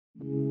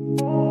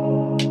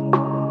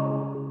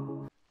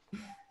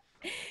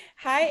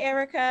Hi,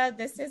 Erica.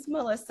 This is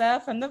Melissa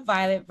from the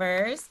Violet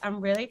Verse. I'm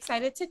really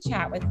excited to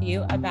chat with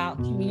you about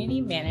community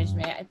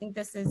management. I think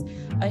this is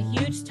a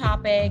huge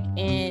topic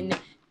in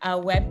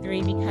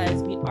Web3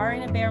 because we are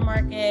in a bear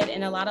market,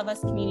 and a lot of us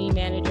community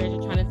managers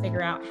are trying to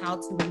figure out how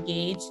to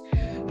engage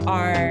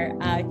our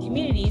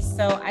communities.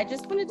 So I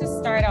just wanted to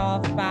start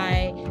off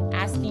by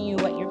asking you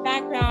what your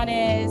background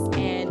is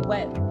and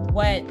what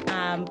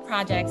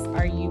projects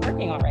are you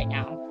working on right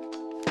now?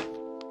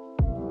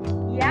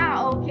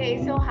 Yeah,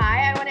 okay. So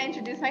hi, I want to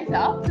introduce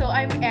myself. So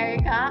I'm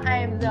Ericka.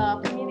 I'm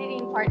the Community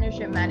and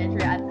Partnership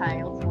Manager at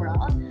Tiles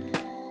World.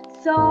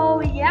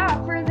 So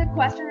yeah, for the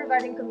question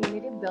regarding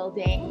community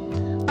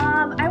building,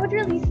 I would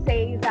really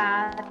say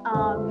that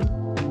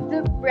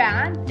the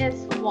brand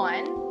is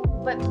one,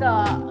 but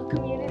the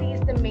community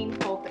is the main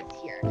focus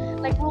here.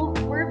 Like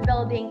we're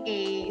building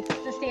a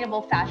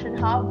sustainable fashion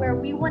hub where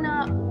we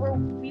wanna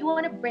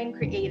bring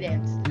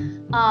creatives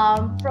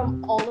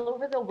from all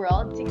over the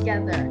world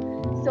together.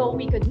 So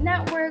we could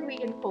network, we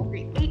can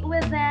co-create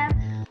with them.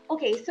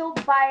 Okay, so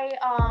by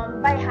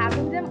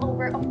having them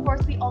over, of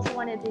course, we also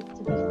wanted it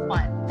to be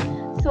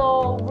fun.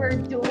 So we're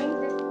doing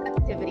this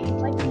activities,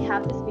 like we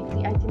have this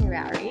weekly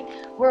itinerary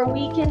where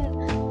we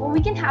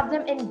can have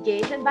them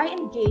engage, and by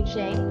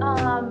engaging,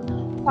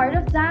 part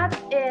of that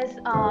is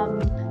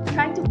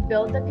trying to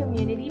build the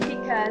community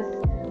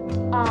because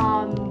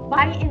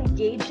by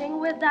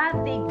engaging with that,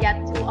 they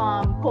get to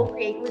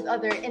co-create with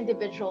other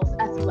individuals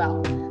as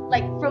well,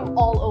 like from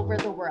all over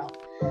the world.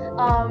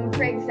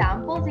 For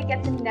example, they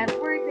get to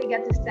network, they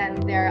get to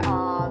send their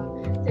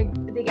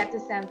they get to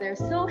send their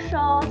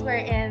socials,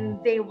 wherein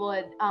they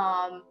would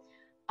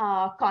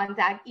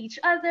contact each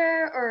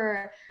other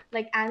or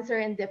like answer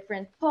in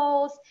different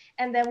posts.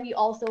 And then we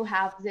also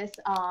have this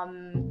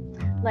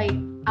like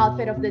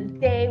outfit of the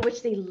day,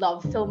 which they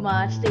love so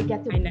much. They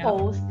get to I know.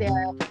 post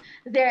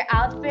their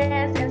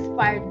outfits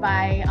inspired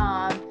by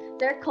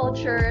their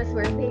cultures,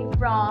 where they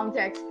from,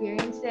 their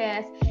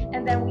experiences.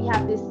 And then we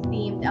have this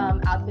themed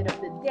outfit of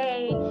the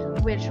day,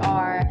 which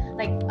are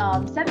like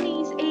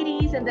 70s,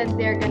 80s, and then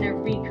they're gonna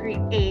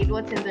recreate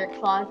what's in their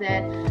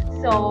closet.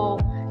 So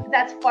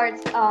that's part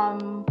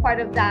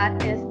of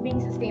that is being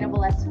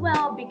sustainable as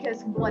well,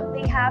 because what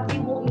they have, they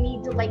won't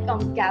need to like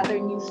gather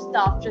new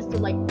stuff just to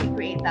like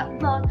recreate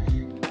that look.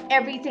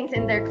 Everything's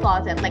in their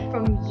closet like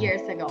from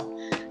years ago.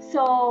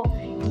 So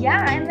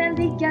yeah, and then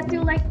they get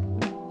to like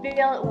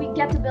we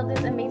get to build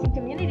this amazing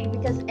community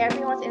because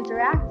everyone's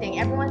interacting,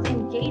 everyone's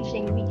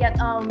engaging. We get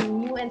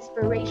new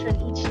inspiration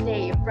each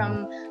day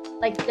from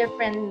like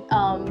different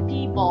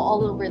people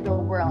all over the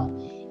world,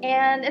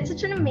 and it's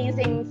such an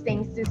amazing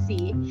thing to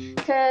see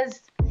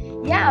because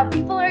yeah,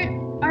 people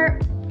are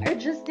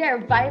just there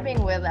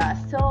vibing with us.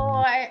 So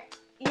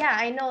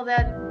I know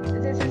that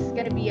this is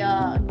gonna be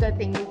a good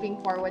thing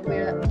moving forward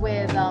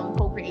with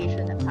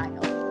co-creation of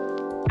tiles.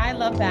 I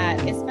love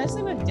that,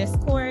 especially with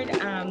Discord.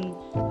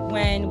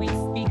 When we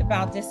speak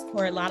about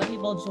Discord, a lot of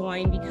people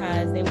join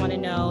because they want to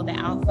know the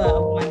alpha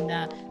of when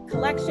the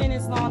collection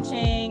is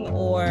launching,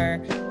 or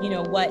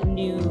what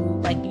new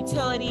like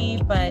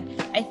utility. But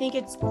I think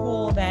it's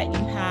cool that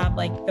you have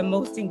like the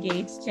most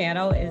engaged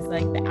channel is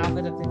like the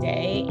outfit of the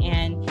day,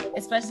 and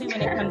especially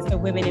when it comes to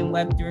women in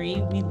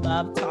Web3, we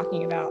love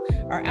talking about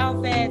our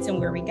outfits and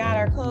where we got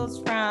our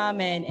clothes from,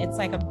 and it's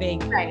like a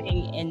big Right.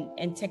 thing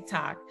in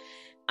TikTok.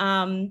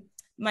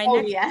 My Oh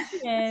next yes.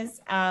 question is,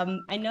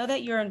 I know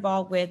that you're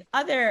involved with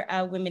other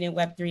women in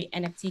Web3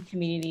 NFT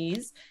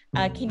communities.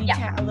 Can you Yeah.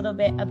 chat a little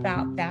bit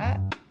about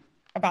that,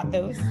 about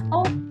those?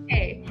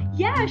 Okay.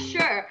 Yeah,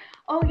 sure.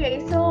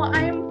 Okay, so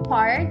I'm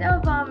part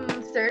of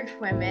Surge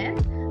Women.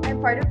 I'm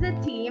part of the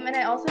team, and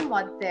I also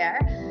mod there.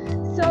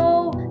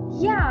 So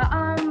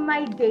yeah,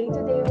 my day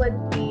to day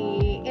would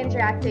be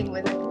interacting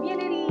with the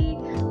community,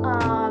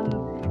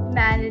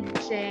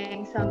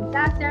 managing some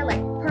tasks there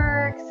like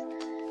perks.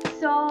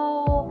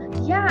 So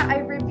yeah, I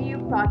review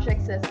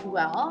projects as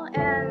well,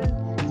 and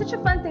it's such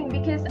a fun thing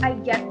because I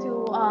get to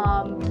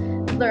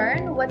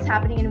learn what's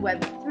happening in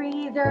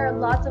Web3. There are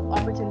lots of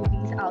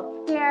opportunities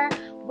out there,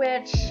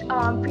 which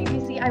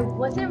previously I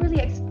wasn't really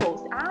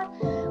exposed at.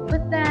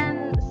 But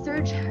then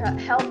Surge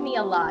helped me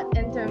a lot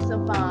in terms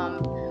of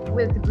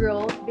with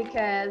growth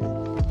because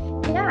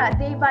yeah,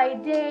 day by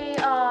day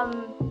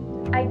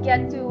I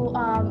get to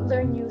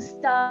learn new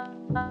stuff,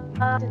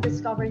 to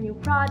discover new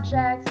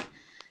projects.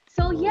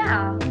 So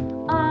yeah,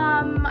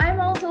 I'm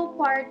also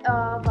part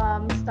of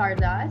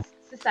Stardust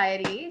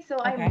Society, so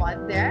I'm Okay.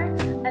 mod there.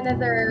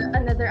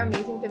 Another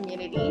amazing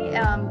community.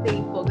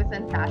 They focus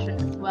on fashion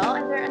as well,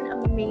 and they're an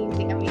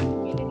amazing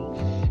community.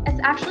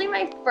 It's actually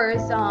my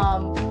first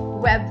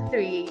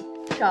Web3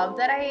 job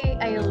that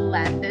I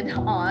landed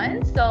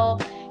on. So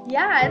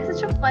yeah, it's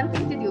such a fun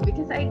thing to do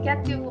because I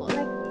get to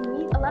like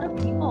meet a lot of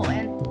people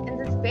in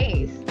the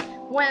space.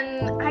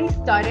 When I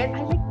started,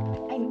 I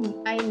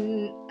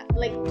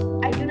like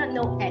I do not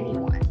know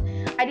anyone.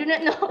 I do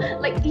not know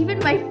like even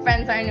my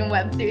friends are in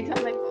Web3. So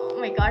I'm like, oh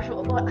my gosh,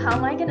 how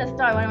am I gonna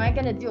start? What am I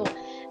gonna do?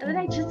 And then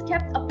I just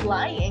kept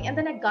applying, and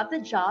then I got the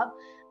job.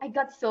 I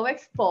got so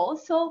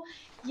exposed. So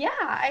yeah,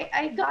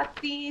 I got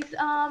these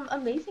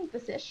amazing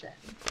positions.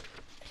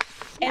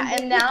 Yeah,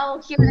 and now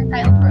here at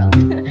Tile World I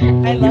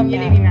in love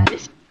community that.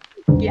 management.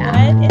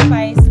 Yeah. What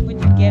advice would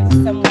you give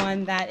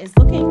someone that is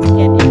looking to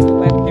get into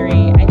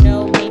Web3? I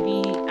know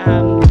maybe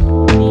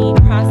the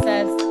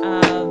process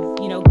of,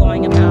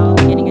 going about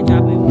getting a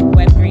job in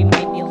Web3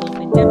 might be a little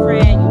bit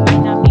different. You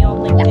might not be on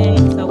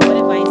LinkedIn. So what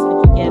advice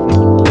would you give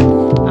people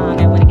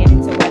that want to get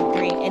into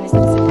Web3 and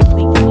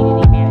specifically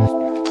community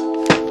management?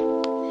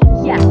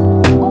 Yeah.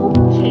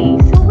 Okay.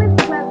 So with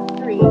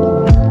Web3,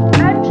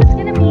 I'm just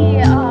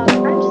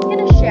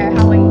gonna share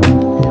how I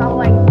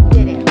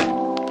did it. To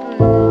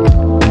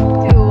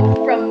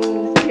from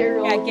Yeah,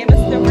 zero give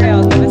us the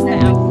real, give us the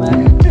alpha.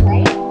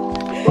 right?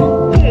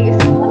 Okay.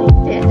 So what I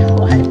did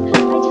was I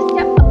just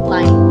kept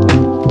applying.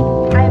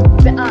 I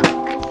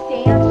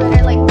stay on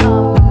Twitter like a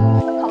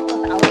couple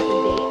of hours a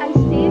day. I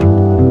stayed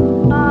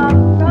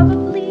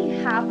probably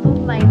half of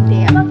my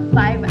day, about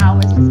 5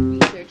 hours, just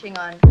researching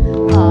on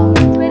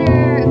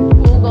Twitter,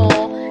 Google,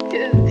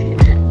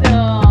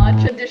 the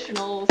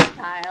traditional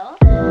style.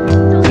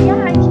 So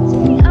yeah, I keep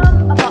saying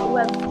about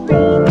Web3,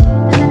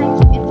 and then I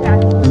keep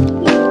interacting with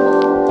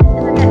people,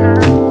 and then I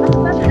ask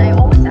questions. I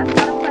always ask a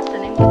lot of questions. I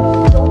mean,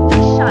 don't be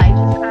shy.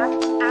 Just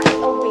ask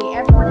away.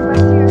 Everyone in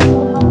Web3 are so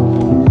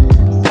helpful.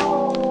 So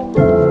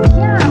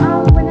yeah,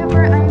 whenever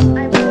I'm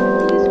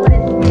confused, what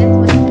is this?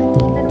 What is this?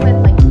 Even with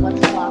like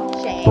what's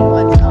blockchain,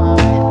 what's if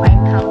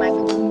I'm how am I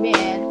going to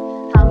mint,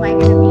 how am I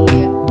going to be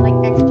like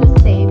extra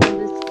safe in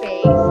this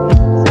space?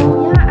 So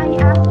yeah, I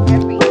ask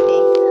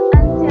everything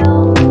until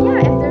yeah,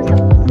 if there's a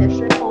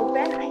position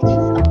open, I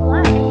just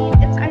apply. I mean,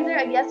 it's either a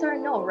yes or a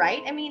no,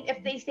 right? I mean,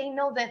 if they say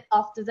no, then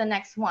off to the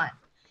next one.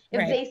 If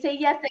Right. they say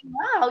yes, then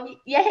wow,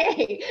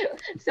 yay!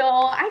 So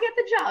I get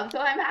the job, so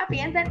I'm happy.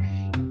 And then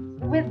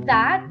with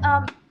that,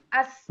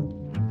 as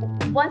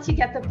once you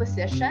get the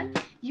position,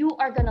 you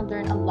are gonna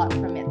learn a lot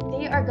from it.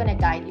 They are gonna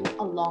guide you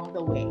along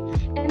the way.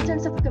 In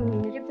terms of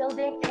community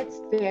building,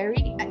 it's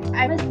very,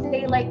 I must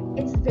say, like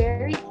it's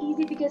very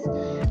easy because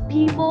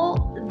people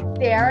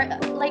there,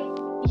 like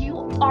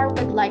you are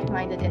with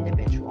like-minded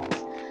individuals,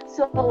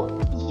 so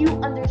you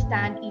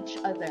understand each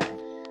other.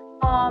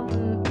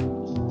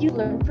 You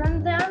learn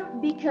from them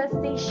because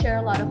they share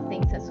a lot of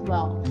things as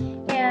well.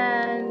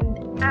 And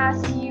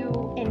as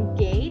you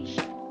engage,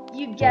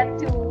 you get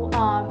to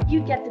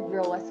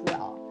grow as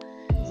well.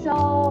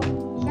 So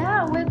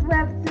yeah, with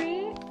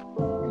Web3,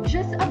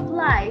 just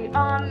apply.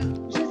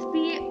 Just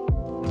be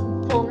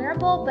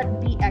vulnerable, but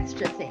be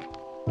extra safe.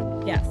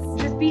 Yes.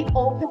 Just be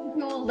open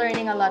to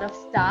learning a lot of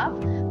stuff.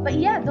 But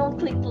yeah, don't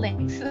click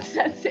links.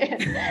 That's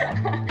it.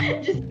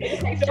 Just be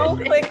extra Don't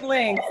safe. click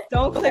links.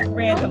 Don't click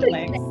random click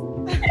links.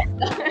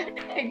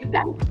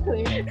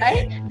 Exactly.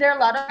 Right? There are a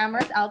lot of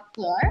scammers out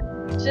there.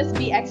 Just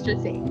be extra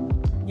safe.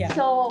 Yeah.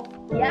 So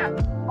yeah,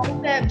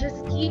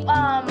 just keep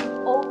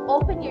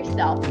open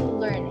yourself to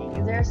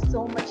learning. There's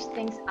so much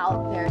things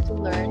out there to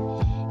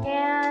learn,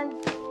 and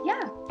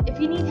yeah, if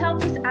you need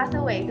help, just ask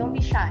away. Don't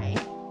be shy.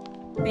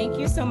 Thank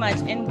you so much.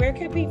 And where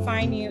could we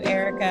find you,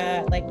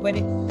 Ericka? Like,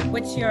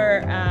 what's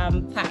your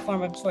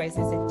platform of choice?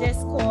 Is it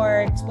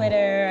Discord,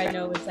 Twitter? I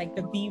know it's like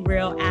the Be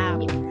Real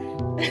app.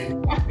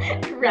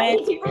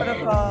 Right.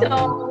 Protocol.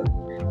 So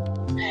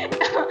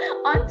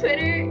on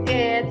Twitter,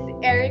 it's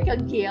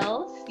Ericka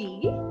Gale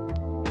C.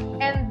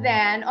 And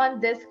then on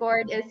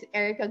Discord, it's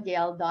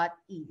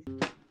ericcagale.e.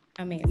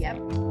 Amazing. Yep.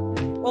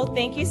 Well,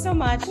 thank you so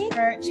much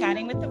for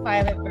chatting with the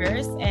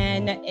Violetverse.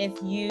 And if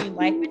you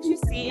like what you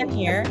see and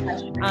hear,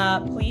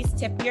 please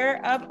tip your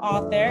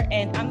author.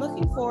 And I'm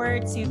looking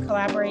forward to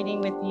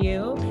collaborating with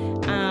you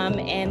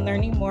and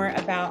learning more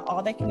about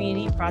all the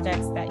community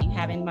projects that you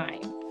have in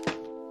mind.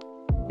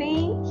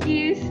 Thank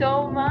you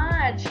so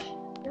much.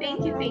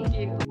 Thank you.